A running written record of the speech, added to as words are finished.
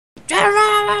You've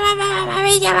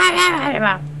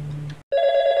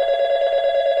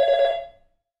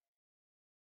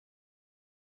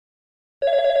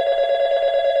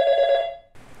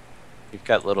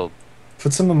got little.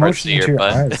 Put some emotion into your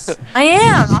eyes. I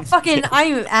am.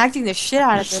 I'm acting the shit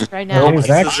out of this right now.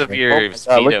 Pieces of your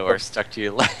Speedo are stuck to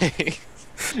your leg.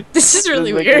 This is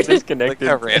really weird. Look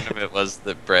how random it was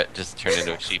that Brett just turned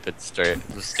into a sheep and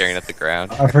was staring at the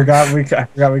ground. I forgot we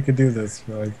could do this.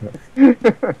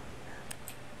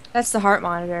 That's the heart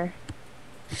monitor.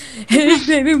 Hey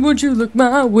baby, won't you look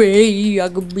my way? I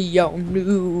could be your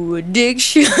new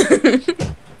addiction.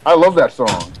 I love that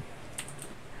song.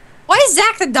 Why is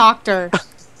Zach the doctor?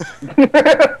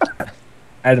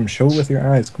 Adam, show it with your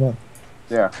eyes. Come on.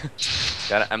 Yeah.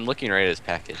 Got it. I'm looking right at his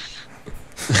package.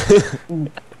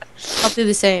 I'll do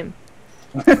the same.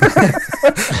 He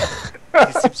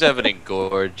seems to have an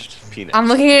engorged penis. I'm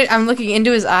looking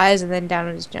into his eyes and then down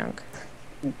at his junk.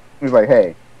 He's like,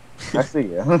 hey, I see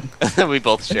you. We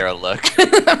both share a look.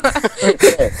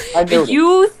 Hey, I Are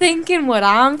you thinking what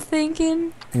I'm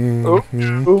thinking?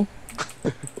 Ooh.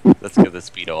 Let's get the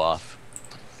Speedo off.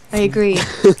 I agree.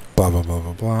 Blah blah blah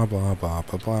blah blah blah blah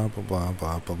blah blah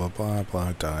blah blah blah blah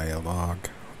blah dialogue.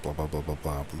 Blah blah blah blah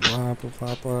blah blah blah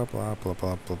blah blah blah blah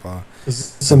blah blah blah.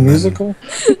 Is this a musical?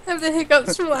 I have the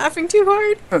hiccups from laughing too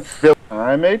hard.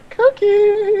 I made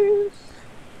cookies.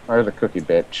 Where's the cookie,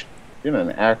 bitch? Being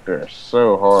an actor is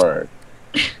so hard.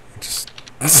 Just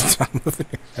stop moving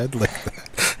your head like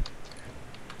that.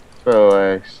 So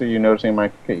I see you noticing my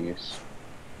cookies.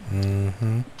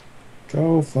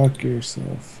 Go fuck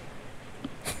yourself.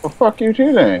 Well, fuck you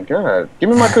too then. God, give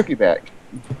me my cookie back.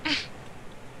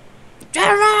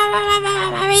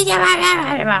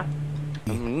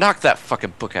 Knock that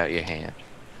fucking book out of your hand.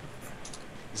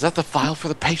 Is that the file for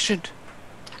the patient?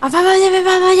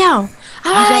 Blowjob,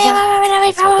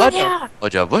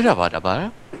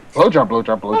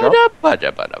 blowjob,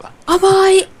 blowjob. Oh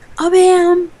boy, oh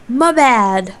bam, my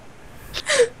bad.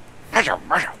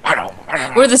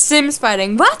 We're the Sims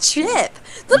fighting. What trip?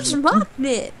 That's my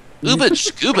nip. Uba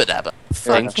scuba dabba.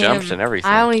 Fun jumps and everything.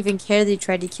 I don't even care that he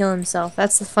tried to kill himself.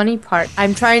 That's the funny part.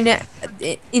 I'm trying to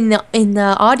in the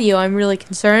audio. I'm really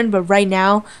concerned, but right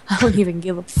now I don't even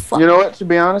give a fuck. You know what? To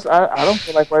be honest, I don't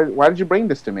feel like why did you bring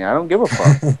this to me? I don't give a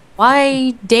fuck.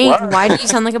 Why, Dane? Why do you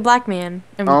sound like a black man?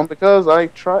 Because I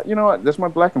try. You know what? That's my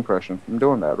black impression. I'm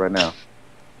doing that right now.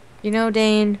 You know,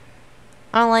 Dane,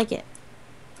 I don't like it.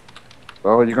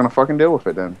 Well, you're gonna fucking deal with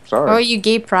it then. Sorry. Oh, you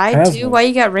gay pride too? Why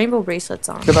you got rainbow bracelets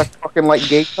on? Because I fucking like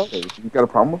gay colors. You got a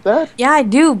problem with that? Yeah, I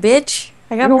do, bitch.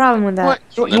 I got a problem with that.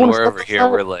 And then we're over here,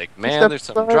 we're like, man, there's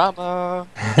some drama.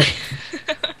 I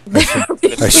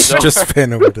should just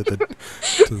spin over to the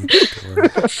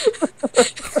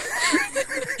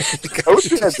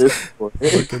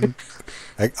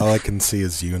door. All I can see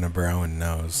is unibrow and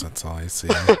nose. That's all I see.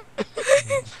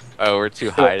 Oh, we're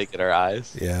too high to get our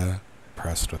eyes? Yeah.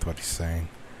 Impressed with what he's saying.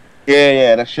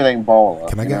 Yeah, that shit ain't ball.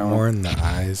 Can I get more in the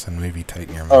eyes and maybe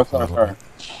tighten your mouth a little bit?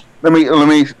 Let me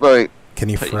like. Can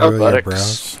you furrow your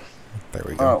brows? There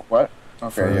we go. Oh, what?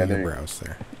 Okay, furrow yeah, your brows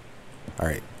there. All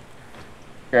right.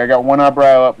 Okay, I got one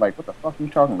eyebrow up. Like, what the fuck are you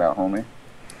talking about, homie?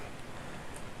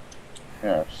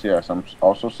 Yes. I'm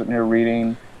also sitting here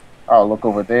reading. I'll look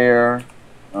over there.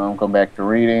 Go back to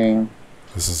reading.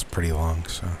 This is pretty long,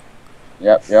 so.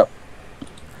 Yep.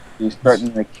 He's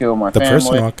threatening to kill my family. The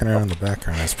person walking around in the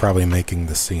background is probably making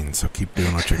the scene, so keep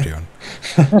doing what you're doing.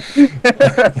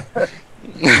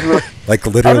 Like,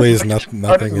 literally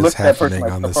nothing is happening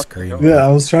on the screen. Yeah, I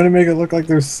was trying to make it look like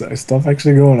there's stuff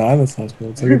actually going on in this hospital.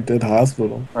 It's like a dead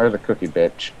hospital. Where's the cookie,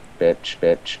 bitch?